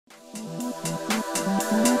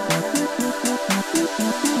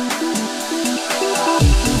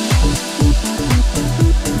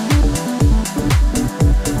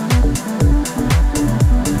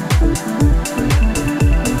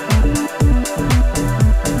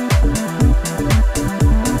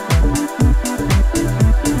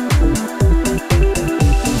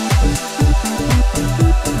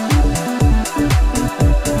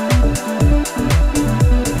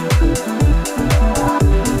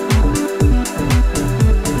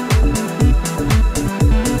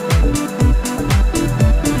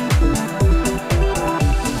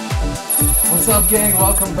gang,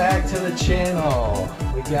 welcome back to the channel.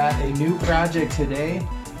 We got a new project today,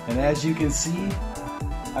 and as you can see,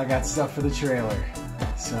 I got stuff for the trailer.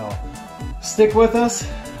 So stick with us.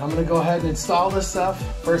 I'm gonna go ahead and install this stuff.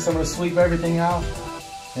 First I'm gonna sweep everything out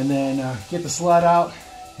and then get the sled out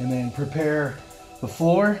and then prepare the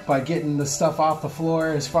floor by getting the stuff off the floor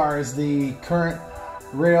as far as the current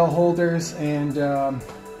rail holders and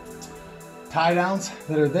tie downs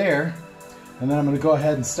that are there. And then I'm going to go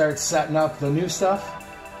ahead and start setting up the new stuff.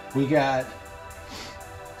 We got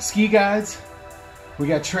ski guides, we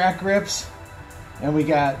got track grips, and we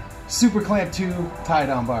got Superclamp II tie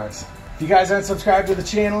down bars. If you guys aren't subscribed to the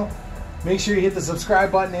channel, make sure you hit the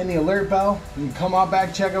subscribe button and the alert bell. You can come on back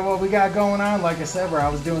and check out what we got going on. Like I said, we're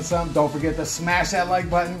always doing something. Don't forget to smash that like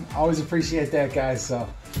button. Always appreciate that, guys. So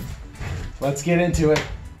let's get into it.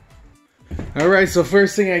 Alright, so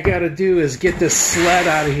first thing I gotta do is get this sled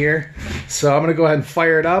out of here. So I'm gonna go ahead and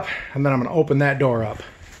fire it up, and then I'm gonna open that door up.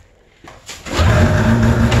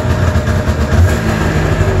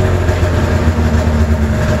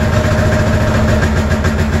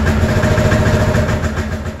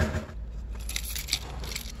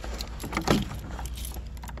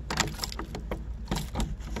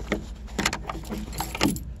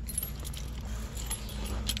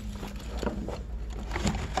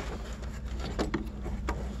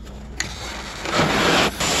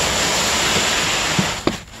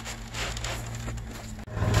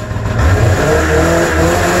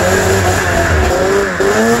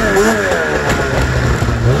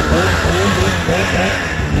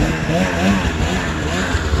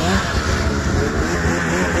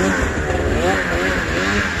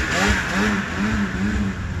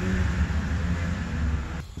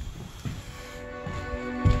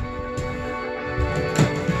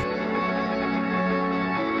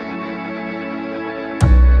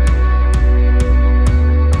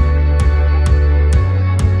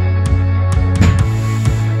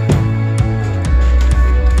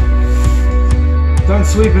 Done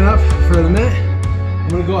sweeping up for the minute. I'm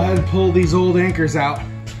gonna go ahead and pull these old anchors out.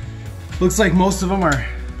 Looks like most of them are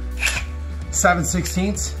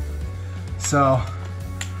 7/16. So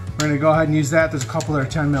we're gonna go ahead and use that. There's a couple that are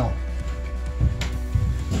 10 mil.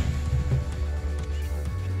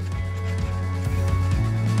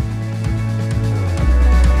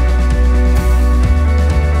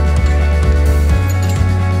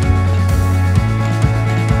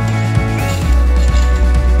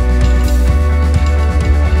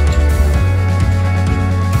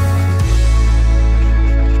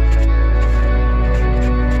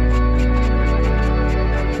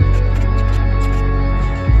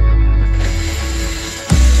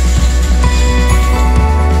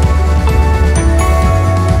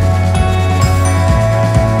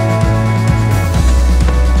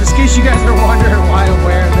 You guys are wondering why I'm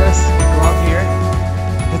wearing this glove here.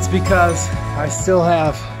 It's because I still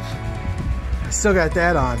got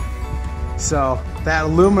that on. So that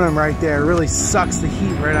aluminum right there really sucks the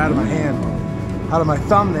heat right out of my hand, out of my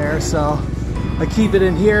thumb there. So I keep it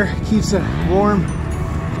in here, keeps it warm,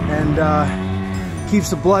 and keeps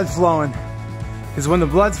the blood flowing. Because when the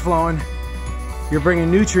blood's flowing, you're bringing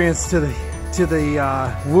nutrients to the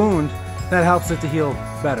wound. That helps it to heal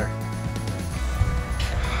better.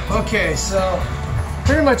 Okay, so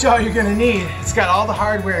pretty much all you're gonna need. It's got all the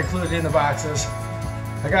hardware included in the boxes.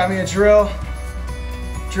 I got me a drill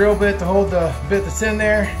bit to hold the bit that's in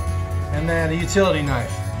there, and then a utility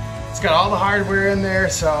knife. It's got all the hardware in there,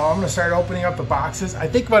 so I'm gonna start opening up the boxes. I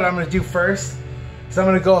think what I'm gonna do first is I'm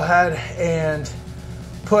gonna go ahead and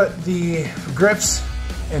put the grips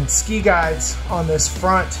and ski guides on this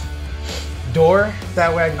front door.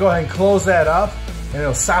 That way I can go ahead and close that up, and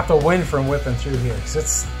it'll stop the wind from whipping through here.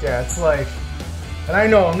 Cause it's like, and I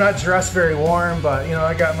know I'm not dressed very warm, but you know,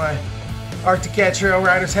 I got my Arctic Cat Trail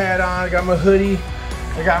Rider's hat on, I got my hoodie,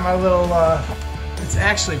 I got my little, it's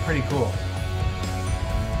actually pretty cool.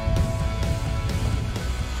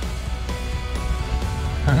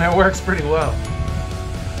 And that works pretty well.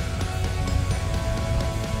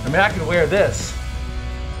 I mean, I could wear this,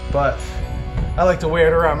 but I like to wear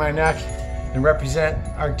it around my neck and represent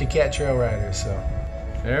Arctic Cat Trail Riders, so.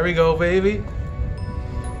 There we go, baby.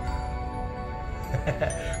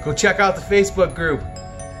 Go check out the Facebook group.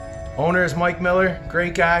 Owner is Mike Miller,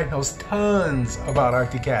 great guy, knows tons about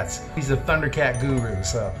Arctic Cats. He's a Thundercat guru,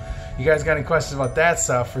 so you guys got any questions about that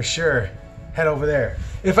stuff, for sure, head over there.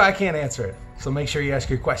 If I can't answer it, so make sure you ask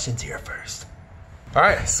your questions here first. All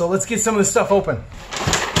right, so let's get some of this stuff open.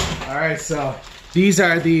 All right, so these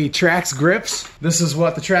are the Trax grips. This is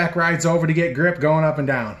what the track rides over to get grip going up and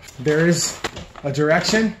down. There is a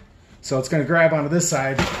direction So it's going to grab onto this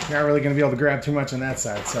side. You're not really going to be able to grab too much on that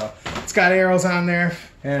side. So it's got arrows on there,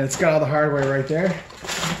 and it's got all the hardware right there.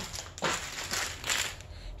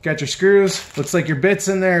 Got your screws. Looks like your bits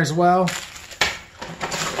in there as well.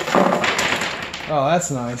 Oh,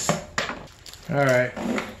 that's nice. All right.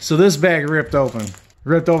 So this bag ripped open.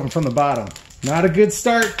 Ripped open from the bottom. Not a good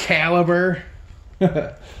start, Caliber.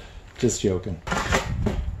 Just joking.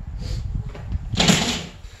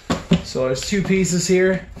 So there's two pieces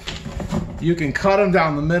here. You can cut them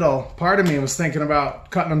down the middle. Part of me was thinking about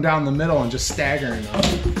cutting them down the middle and just staggering them.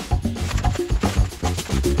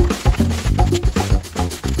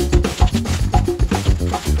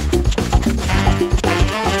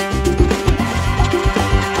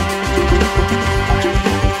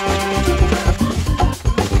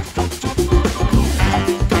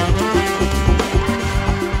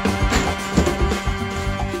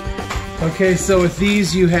 Okay, so with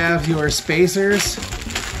these you have your spacers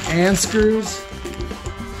and screws,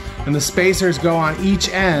 and the spacers go on each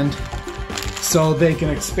end so they can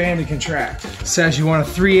expand and contract. It says you want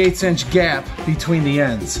a 3/8 inch gap between the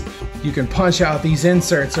ends. You can punch out these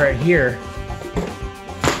inserts right here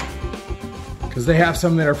because they have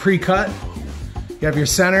some that are pre-cut. You have your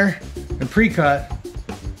center and pre-cut,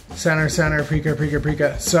 center, center, pre-cut, pre-cut,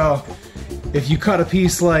 pre-cut. So if you cut a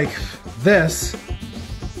piece like this,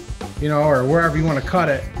 you know, or wherever you want to cut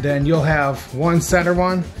it, then you'll have one center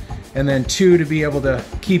one and then two to be able to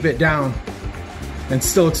keep it down and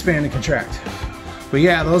still expand and contract. But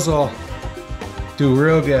yeah, those will do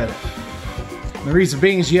real good. And the reason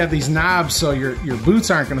being is you have these knobs so your boots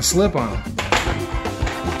aren't going to slip on them.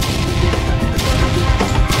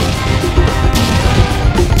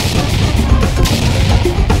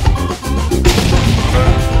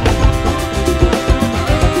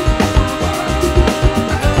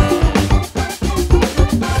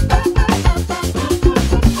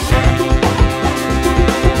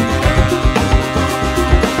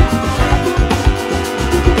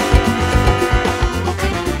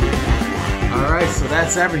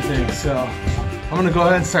 That's everything. So I'm gonna go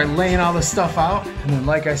ahead and start laying all this stuff out, and then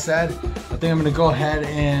like I said, I think I'm gonna go ahead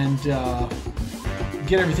and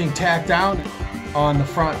get everything tacked down on the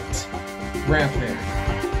front ramp there.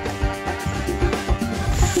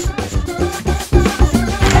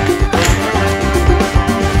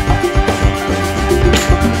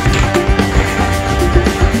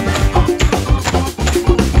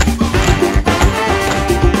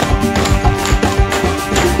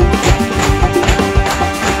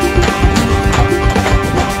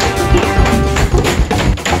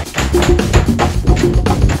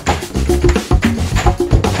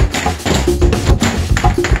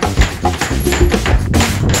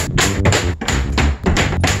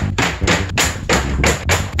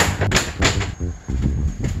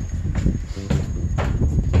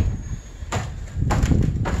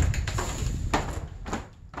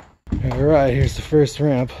 Alright, here's the first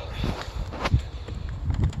ramp.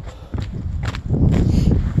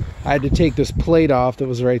 I had to take this plate off that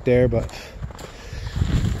was right there, but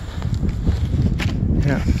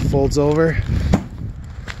yeah, folds over.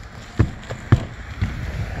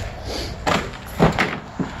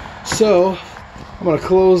 So I'm going to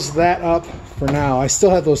close that up for now. I still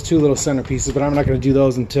have those two little center pieces, but I'm not going to do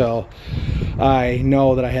those until I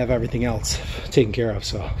know that I have everything else taken care of.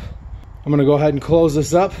 So I'm going to go ahead and close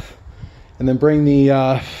this up and then bring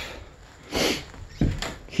the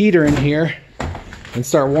heater in here and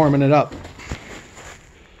start warming it up.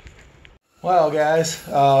 Well guys,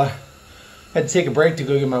 I had to take a break to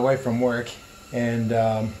go get my wife from work, and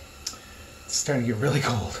it's starting to get really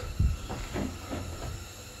cold.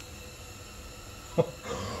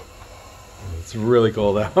 It's really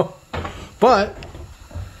cold out. But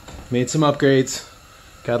made some upgrades.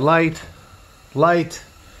 Got light,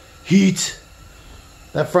 heat.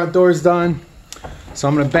 That front door's done. So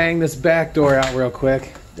I'm gonna bang this back door out real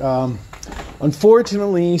quick.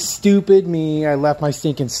 Unfortunately, stupid me, I left my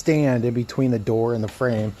stinking stand in between the door and the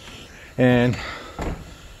frame. And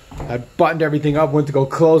I buttoned everything up, went to go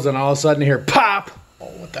close, and all of a sudden I hear pop! Oh,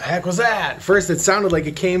 what the heck was that? First it sounded like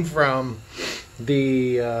it came from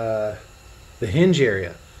the hinge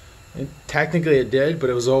area. And technically it did, but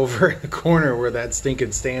it was over in the corner where that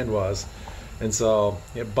stinking stand was. And so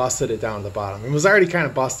it busted it down to the bottom. It was already kind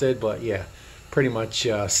of busted, but yeah, pretty much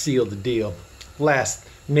sealed the deal. Last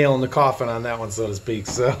nail in the coffin on that one, so to speak.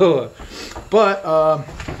 So, but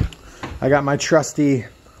I got my trusty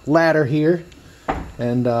ladder here,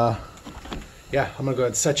 and yeah, I'm gonna go ahead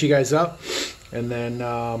and set you guys up, and then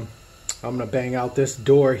I'm gonna bang out this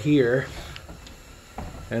door here,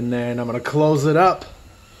 and then I'm gonna close it up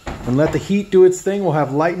and let the heat do its thing. We'll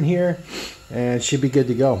have light in here, and it should be good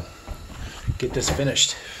to go. get this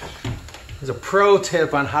finished. There's a pro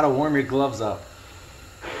tip on how to warm your gloves up.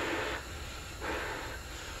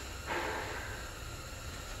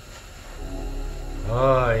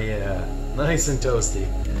 Oh yeah, nice and toasty.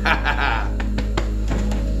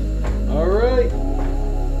 All right.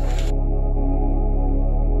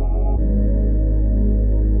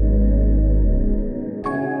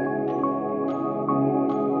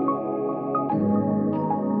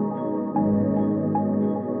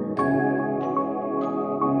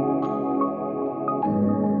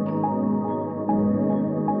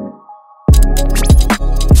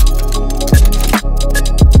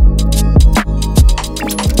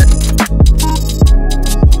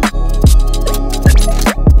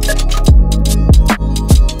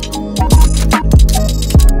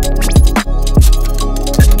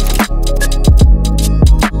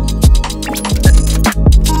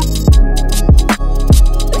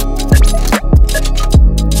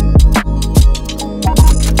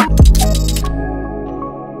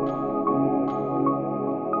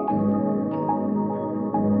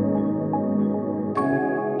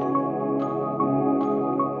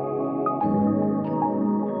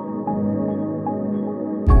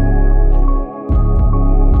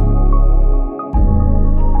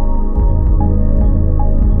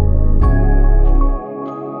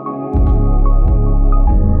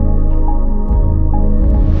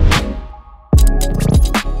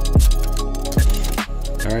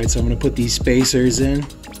 Alright, so I'm going to put these spacers in,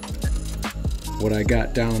 what I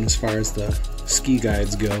got down as far as the ski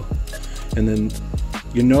guides go. And then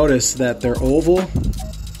you notice that they're oval,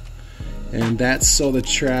 and that's so the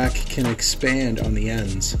track can expand on the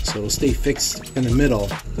ends. So it'll stay fixed in the middle,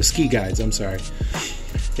 the ski guides, I'm sorry.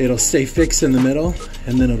 It'll stay fixed in the middle,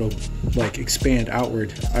 and then it'll like expand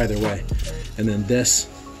outward either way. And then this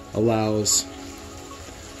allows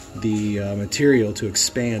the material to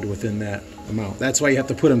expand within that amount. That's why you have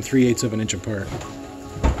to put them 3/8 of an inch apart.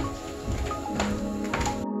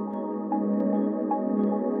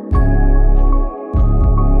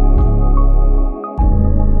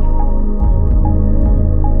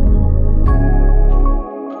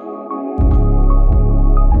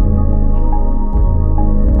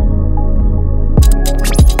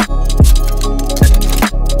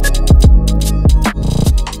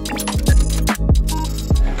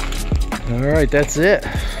 Alright, that's it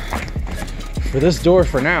for this door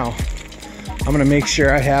for now. I'm gonna make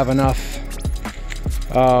sure I have enough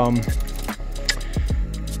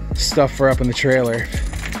stuff for up in the trailer.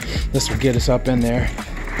 This will get us up in there.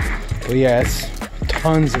 But yeah, it's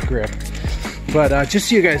tons of grip. But just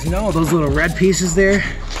so you guys know, those little red pieces there,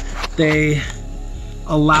 they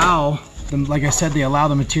allow them, like I said, they allow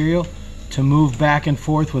the material to move back and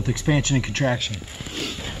forth with expansion and contraction.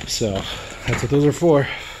 So that's what those are for.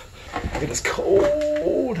 It is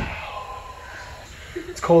cold.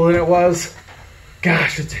 It's colder than it was.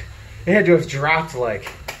 Gosh, it had to have dropped like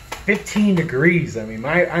 15 degrees. I mean,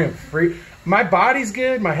 I am free. My body's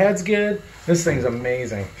good, my head's good. This thing's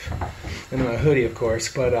amazing. And my hoodie, of course.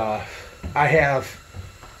 But I have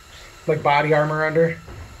like body armor under,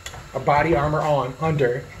 or body armor on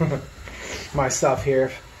under my stuff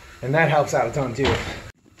here, and that helps out a ton too.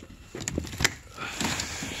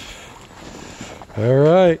 All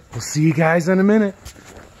right, we'll see you guys in a minute.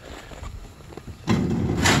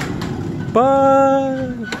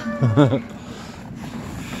 Bye.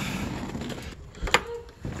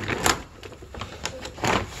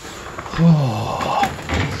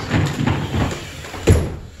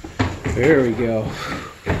 There we go.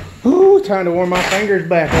 Ooh, time to warm my fingers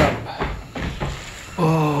back up.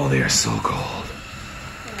 Oh, they are so cold.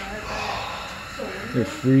 They're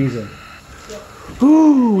freezing.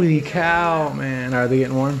 Holy cow, man. Are they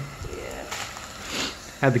getting warm? Yeah.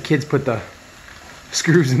 Had the kids put the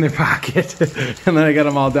screws in their pocket, and then I got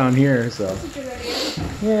them all down here, so.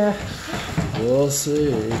 Yeah, we'll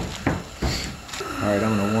see. All right,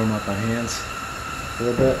 I'm gonna warm up my hands a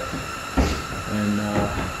little bit, and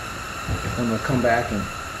I'm gonna come back and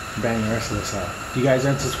bang the rest of this out. If you guys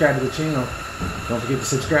aren't subscribed to the channel, don't forget to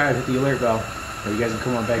subscribe, hit the alert bell. Or you guys can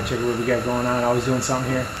come on back, check out what we got going on. Always doing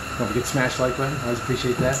something here. Don't forget to smash the like button. I always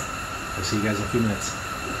appreciate that. I'll see you guys in a few minutes.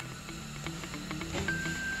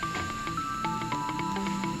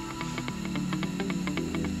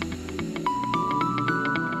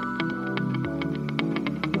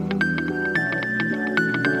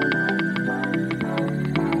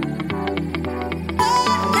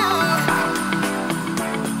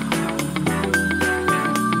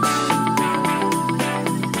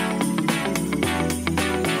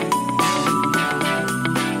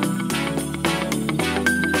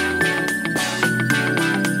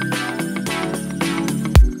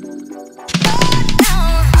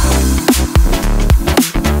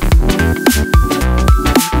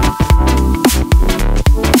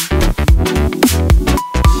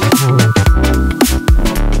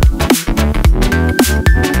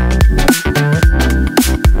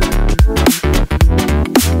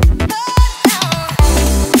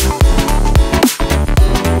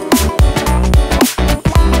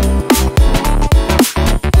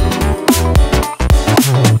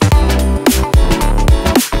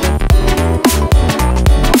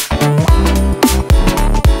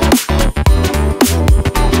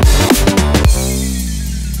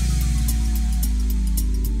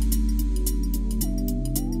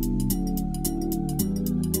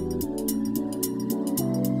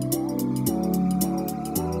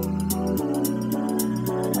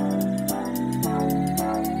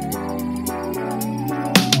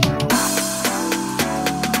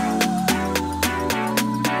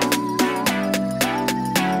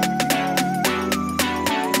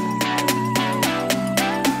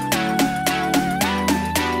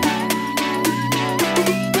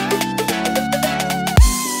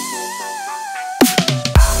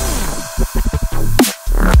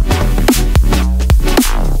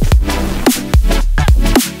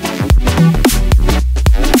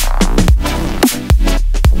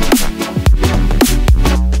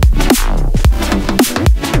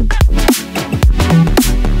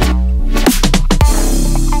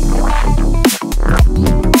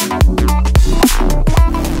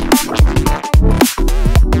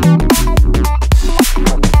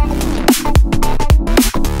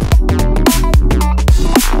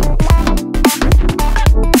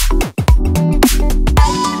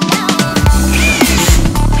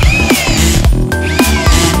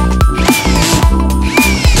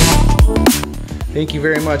 Thank you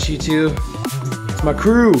very much, you two. It's my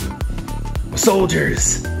crew, my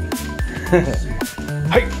soldiers.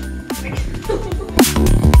 Hey.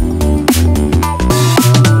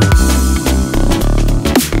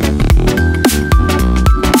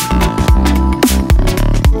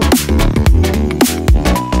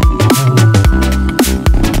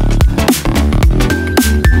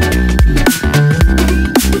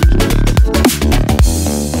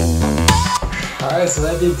 So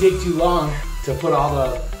that didn't take too long to put all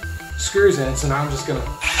the screws in, so now I'm just gonna,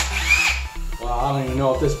 well, I don't even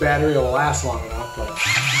know if this battery will last long enough, but.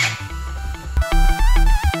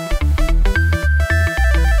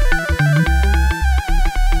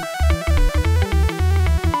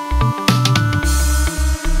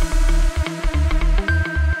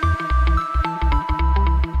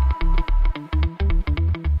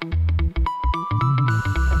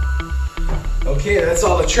 Okay, that's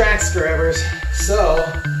all the Trax scrubbers. So,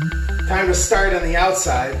 time to start on the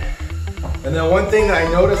outside. And then one thing that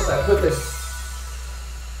I noticed, I put the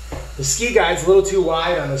ski guides a little too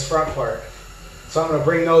wide on this front part. So I'm gonna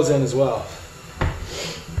bring those in as well.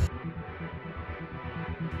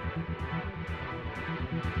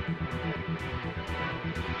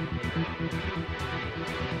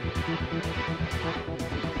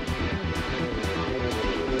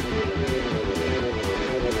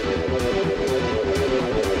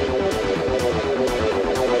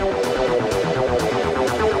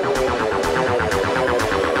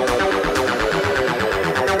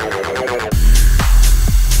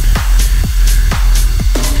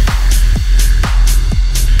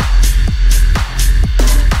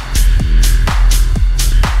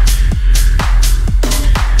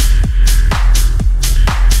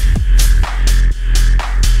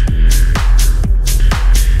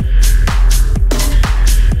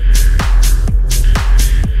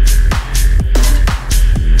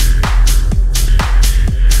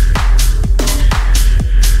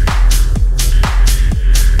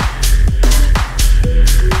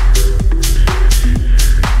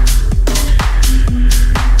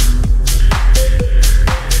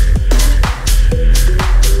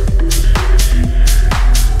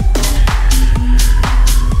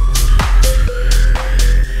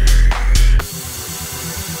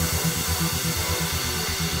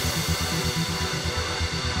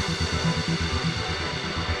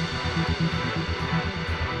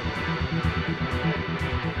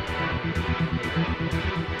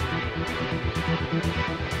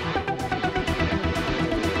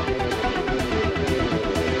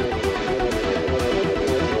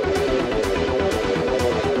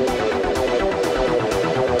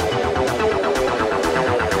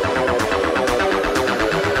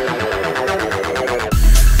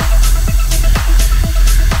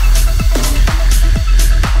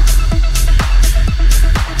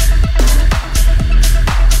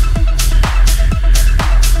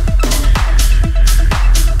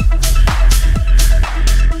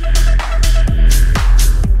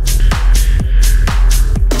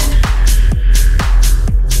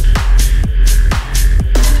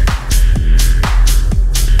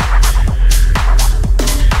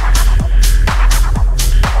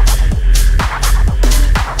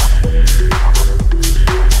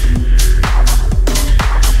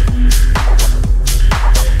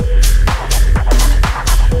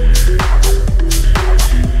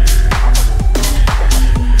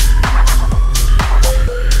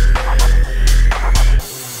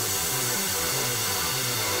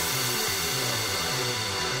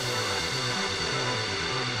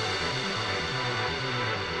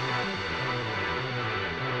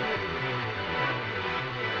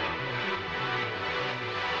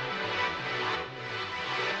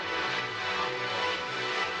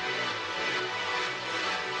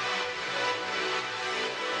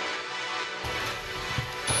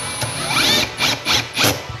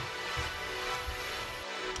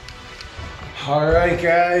 All right,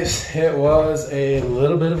 guys, it was a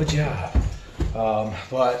little bit of a job,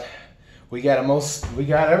 but we got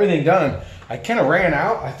everything done. I kind of ran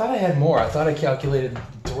out. I thought I had more. I thought I calculated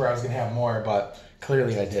to where I was gonna have more, but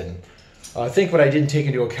clearly I didn't. I think what I didn't take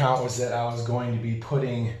into account was that I was going to be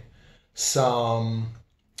putting some,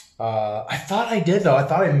 I thought I did though. I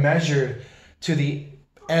thought I measured to the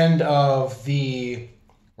end of the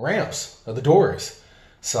ramps, of the doors.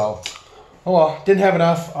 So, oh well, didn't have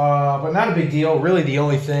enough, but not a big deal. Really the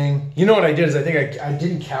only thing, you know what I did is I think I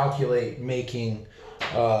didn't calculate making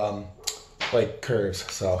like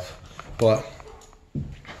curves, so, but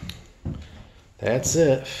that's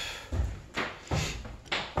it.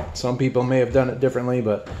 Some people may have done it differently,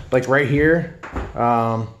 but like right here,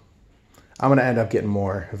 I I'm gonna end up getting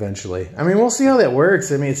more eventually. I mean, we'll see how that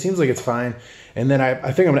works. I mean, it seems like it's fine. And then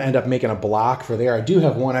I think I'm gonna end up making a block for there. I do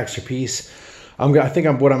have one extra piece. What I'm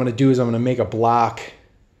gonna do is I'm gonna make a block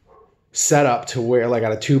setup to where, like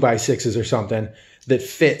out of 2x6s or something, that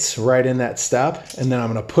fits right in that step. And then I'm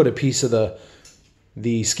gonna put a piece of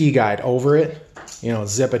the ski guide over it, you know,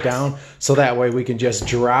 zip it down. So that way we can just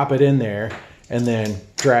drop it in there and then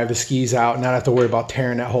drive the skis out, not have to worry about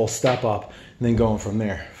tearing that whole step up and then going from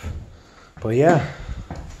there. But yeah,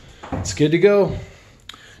 it's good to go.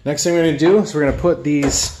 Next thing we're gonna do is we're gonna put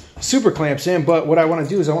these super clamps in, but what I wanna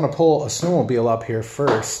do is I wanna pull a snowmobile up here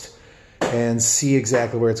first and see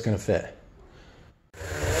exactly where it's gonna fit.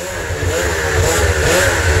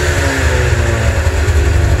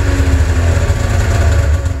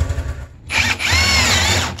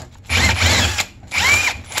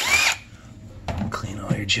 Clean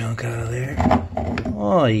all your junk out of there.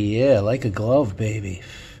 Oh yeah, like a glove, baby.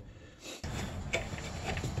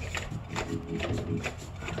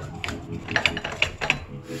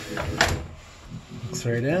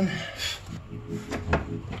 Right in.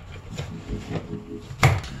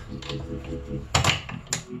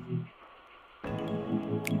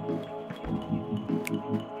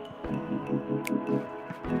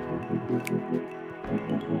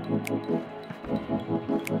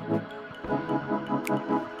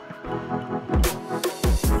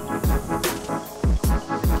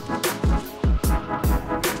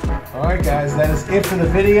 All right, guys, that is it for the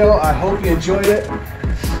video. I hope you enjoyed it.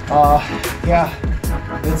 Yeah.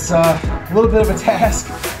 It's a little bit of a task,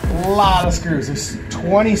 a lot of screws. There's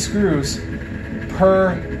 20 screws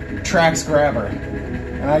per Trax grabber,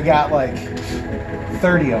 and I got like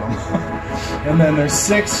 30 of them. And then there's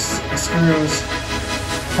 6 screws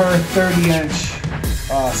per 30-inch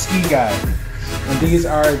ski guide. And these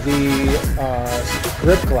are the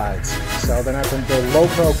grip glides. So they're not the low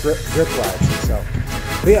pro grip glides. So,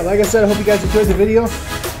 but yeah, like I said, I hope you guys enjoyed the video.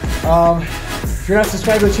 If you're not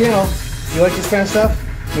subscribed to the channel, if you like this kind of stuff,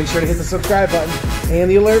 make sure to hit the subscribe button and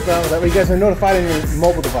the alert bell. That way you guys are notified on your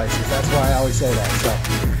mobile devices. That's why I always say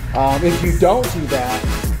that. So if you don't do that,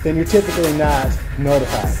 then you're typically not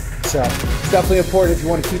notified. So it's definitely important if you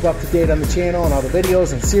want to keep up to date on the channel and all the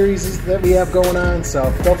videos and series that we have going on. So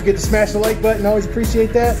don't forget to smash the like button. Always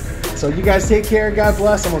appreciate that. So you guys take care. God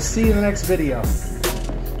bless, and we'll see you in the next video.